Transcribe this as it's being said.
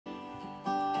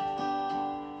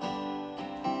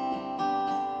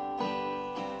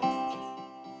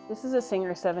This is a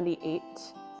Singer 78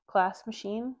 class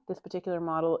machine. This particular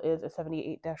model is a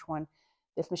 78-1.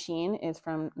 This machine is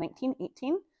from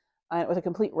 1918, and it was a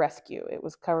complete rescue. It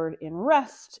was covered in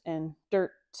rust and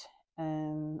dirt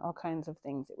and all kinds of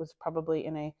things. It was probably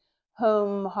in a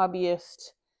home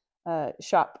hobbyist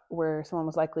shop where someone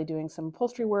was likely doing some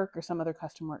upholstery work or some other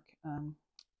custom work.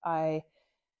 I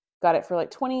got it for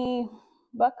like $20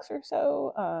 or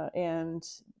so, and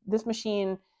this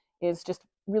machine is just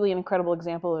really an incredible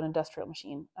example of an industrial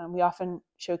machine. We often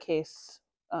showcase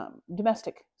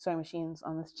domestic sewing machines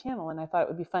on this channel, and I thought it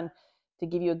would be fun to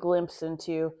give you a glimpse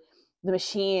into the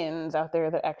machines out there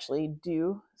that actually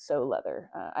do sew leather.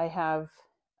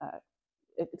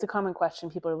 It's a common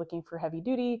question. People are looking for heavy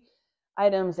duty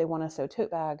items. They want to sew tote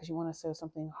bags. You want to sew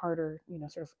something harder,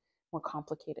 sort of more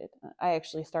complicated. I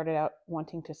actually started out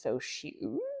wanting to sew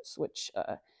shoes, which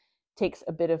takes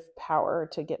a bit of power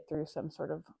to get through some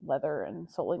sort of leather and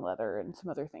soling leather and some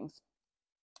other things.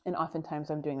 And oftentimes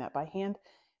I'm doing that by hand,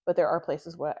 but there are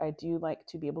places where I do like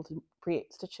to be able to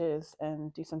create stitches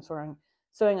and do some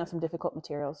sewing on some difficult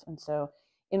materials. And so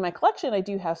in my collection, I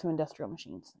do have some industrial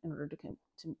machines in order to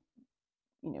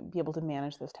be able to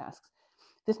manage those tasks.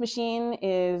 This machine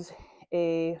is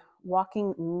a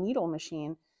walking needle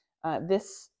machine.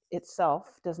 This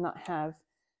itself does not have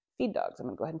feed dogs. I'm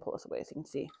going to go ahead and pull this away so you can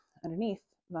see underneath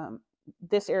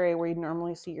this area where you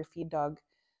normally see your feed dog.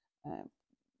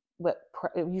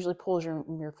 It usually pulls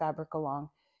your fabric along.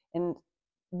 And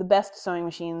the best sewing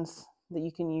machines that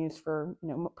you can use for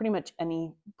pretty much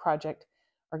any project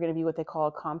are going to be what they call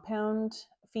a compound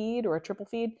feed or a triple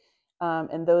feed,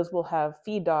 and those will have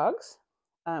feed dogs.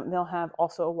 They'll have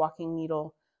also a walking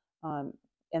needle, and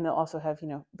they'll also have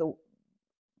the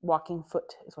walking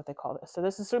foot is what they call this. So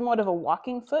this is somewhat of a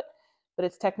walking foot, but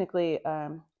it's technically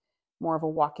more of a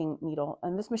walking needle.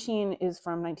 And this machine is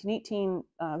from 1918.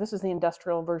 This is the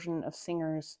industrial version of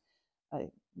Singer's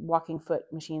walking foot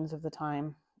machines of the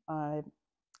time.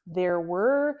 There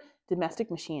were domestic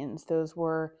machines. Those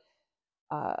were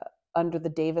under the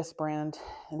Davis brand,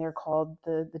 and they're called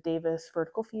the Davis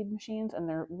vertical feed machines, and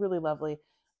they're really lovely.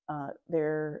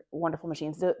 They're wonderful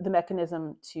machines. The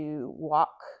mechanism to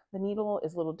walk the needle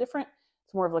is a little different.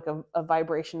 It's more of like a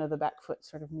vibration of the back foot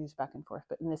sort of moves back and forth,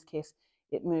 but in this case,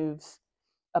 it moves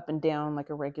up and down like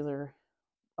a regular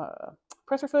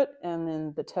presser foot, and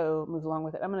then the toe moves along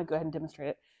with it. I'm going to go ahead and demonstrate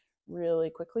it really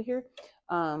quickly here.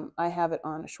 I have it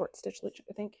on a short stitch leech,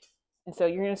 I think. And so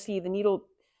you're going to see the needle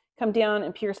come down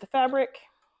and pierce the fabric,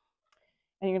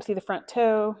 and you're going to see the front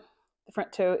toe. The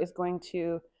front toe is going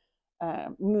to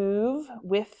move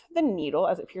with the needle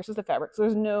as it pierces the fabric. So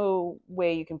there's no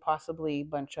way you can possibly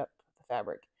bunch up the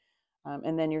fabric.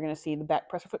 And then you're going to see the back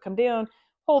presser foot come down,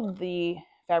 hold the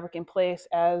fabric in place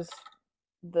as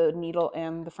the needle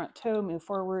and the front toe move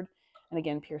forward, and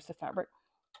again pierce the fabric.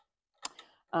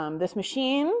 This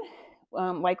machine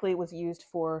likely was used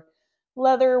for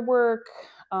leather work,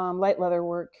 light leather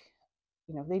work.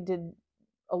 They did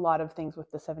a lot of things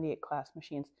with the 78 class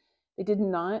machines. They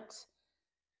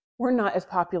were not as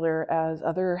popular as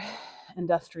other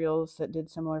industrials that did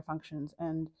similar functions,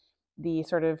 and the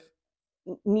sort of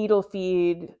needle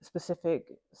feed specific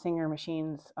Singer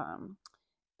machines,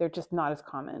 they're just not as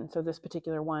common. So this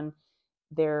particular one,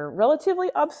 they're relatively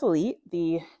obsolete.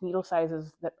 The needle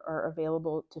sizes that are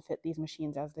available to fit these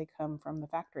machines as they come from the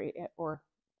factory or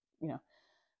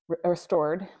are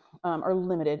stored are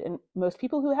limited, and most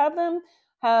people who have them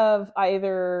have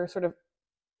either sort of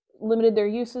limited their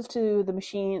uses to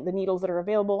the needles that are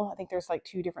available. I think there's like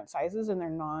 2 different sizes, and they're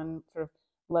non sort of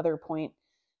leather point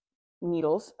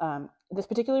needles. This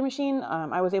particular machine,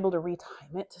 I was able to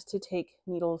retime it to take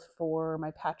needles for my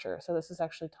patcher. So this is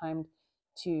actually timed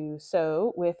to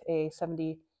sew with a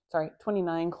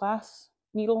 29 class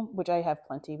needle, which I have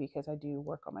plenty because I do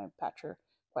work on my patcher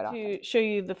quite often. To show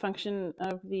you the function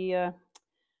of the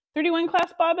 31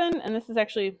 class bobbin, and this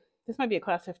might be a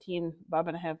class 15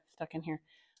 bobbin I have stuck in here.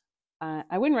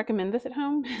 I wouldn't recommend this at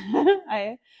home.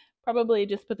 I probably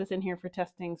just put this in here for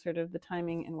testing sort of the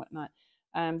timing and whatnot.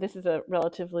 This is a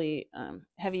relatively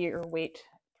heavier weight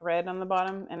thread on the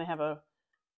bottom, and I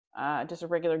have just a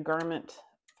regular garment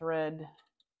thread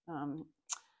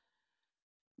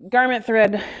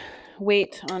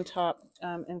weight on top,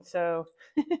 and so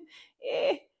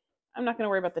I'm not going to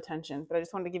worry about the tension, but I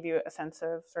just wanted to give you a sense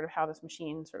of sort of how this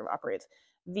machine sort of operates.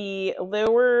 The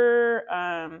lower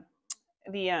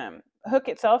hook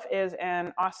itself is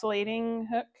an oscillating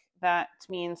hook. That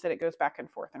means that it goes back and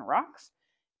forth and rocks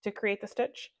to create the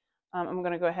stitch. I'm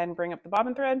going to go ahead and bring up the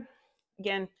bobbin thread.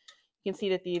 Again, you can see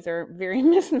that these are very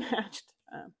mismatched,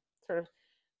 sort of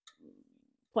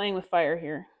playing with fire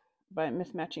here. by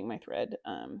mismatching my thread.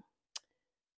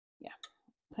 Yeah,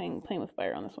 playing with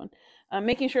fire on this one.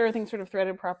 Making sure everything's sort of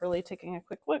threaded properly, taking a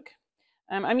quick look.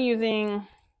 I'm using,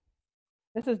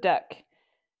 this is duck.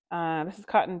 This is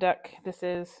cotton duck. This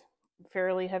is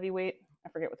fairly heavyweight. I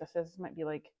forget what this is. This might be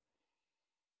like,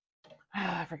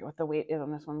 I forget what the weight is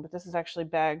on this one, but this is actually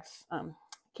bags.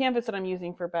 Canvas that I'm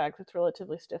using for bags. It's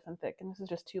relatively stiff and thick, and this is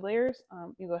just 2 layers.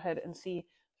 You go ahead and see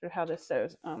sort of how this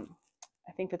sews.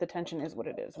 I think that the tension is what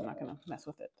it is. I'm not going to mess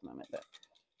with it at the moment, but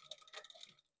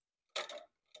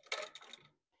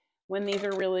when these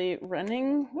are really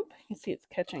running, whoop, you can see it's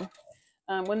catching.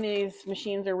 When these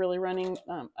machines are really running,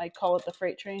 I call it the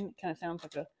freight train. It kind of sounds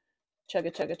like a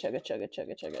chugga, chugga, chugga, chugga,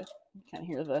 chugga, chugga. You kind of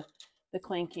hear the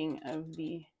clanking of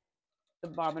the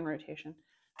bobbin rotation.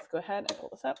 Let's go ahead and pull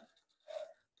this up,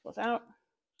 pull this out.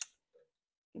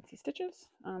 You can see stitches.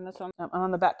 That's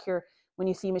on the back here. When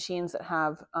you see machines that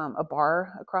have a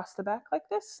bar across the back like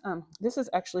this, this is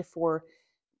actually for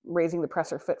raising the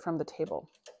presser foot from the table.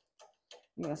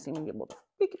 You're gonna see me able to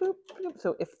beep, boop, boop.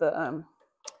 So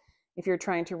if you're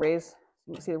trying to raise,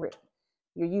 you can see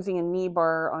you're using a knee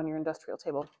bar on your industrial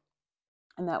table,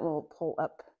 and that will pull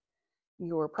up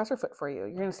your presser foot for you.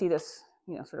 You're going to see this,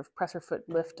 sort of presser foot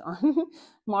lift on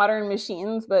modern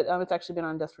machines, but it's actually been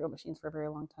on industrial machines for a very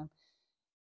long time.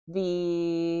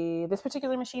 This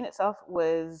particular machine itself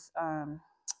was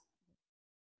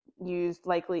used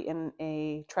likely in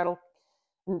a treadle,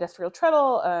 industrial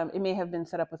treadle. It may have been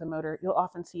set up with a motor. You'll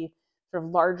often see sort of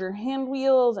larger hand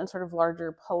wheels and sort of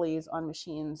larger pulleys on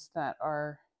machines that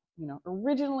are,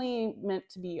 originally meant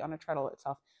to be on a treadle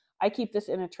itself. I keep this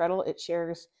in a treadle. It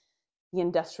shares the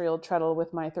industrial treadle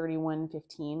with my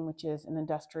 3115, which is an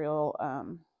industrial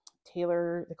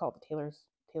tailor. They call it the tailor's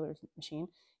machine,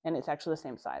 and it's actually the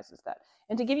same size as that.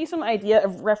 And to give you some idea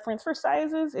of reference for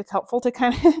sizes, it's helpful to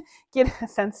kind of get a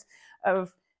sense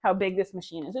of how big this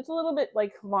machine is. It's a little bit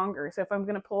like longer. So if I'm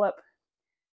going to pull up,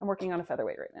 I'm working on a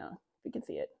featherweight right now. If you can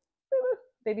see it,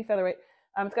 baby featherweight.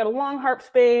 It's got a long harp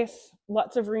space,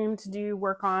 lots of room to do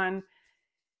work on.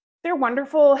 They're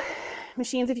wonderful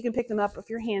machines if you can pick them up, if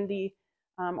you're handy,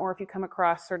 or if you come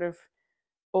across sort of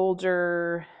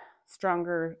older,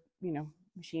 stronger,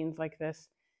 machines like this.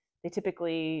 They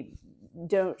typically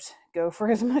don't go for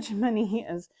as much money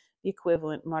as the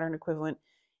equivalent, modern equivalent,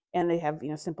 and they have,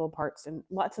 simple parts, and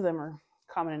lots of them are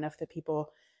common enough that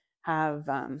people have,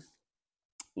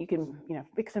 you can,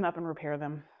 fix them up and repair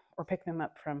them or pick them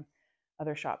up from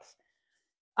other shops.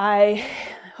 I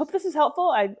hope this is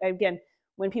helpful. Again,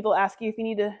 when people ask you if you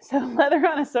need to sew leather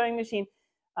on a sewing machine,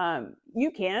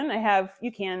 you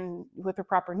can with a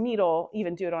proper needle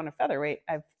even do it on a featherweight.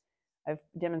 I've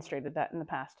demonstrated that in the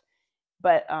past.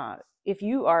 But if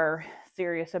you are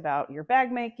serious about your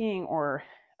bag making or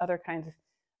other kinds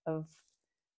of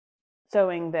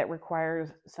sewing that requires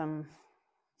some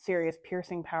serious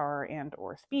piercing power and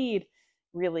or speed,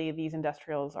 really these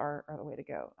industrials are the way to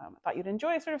go. I thought you'd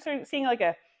enjoy sort of seeing like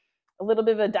a little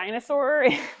bit of a dinosaur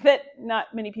that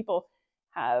not many people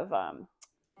have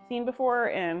seen before,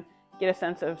 and get a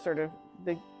sense of sort of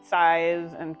the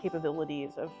size and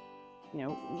capabilities of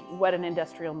what an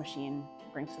industrial machine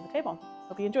brings to the table.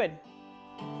 Hope you enjoyed.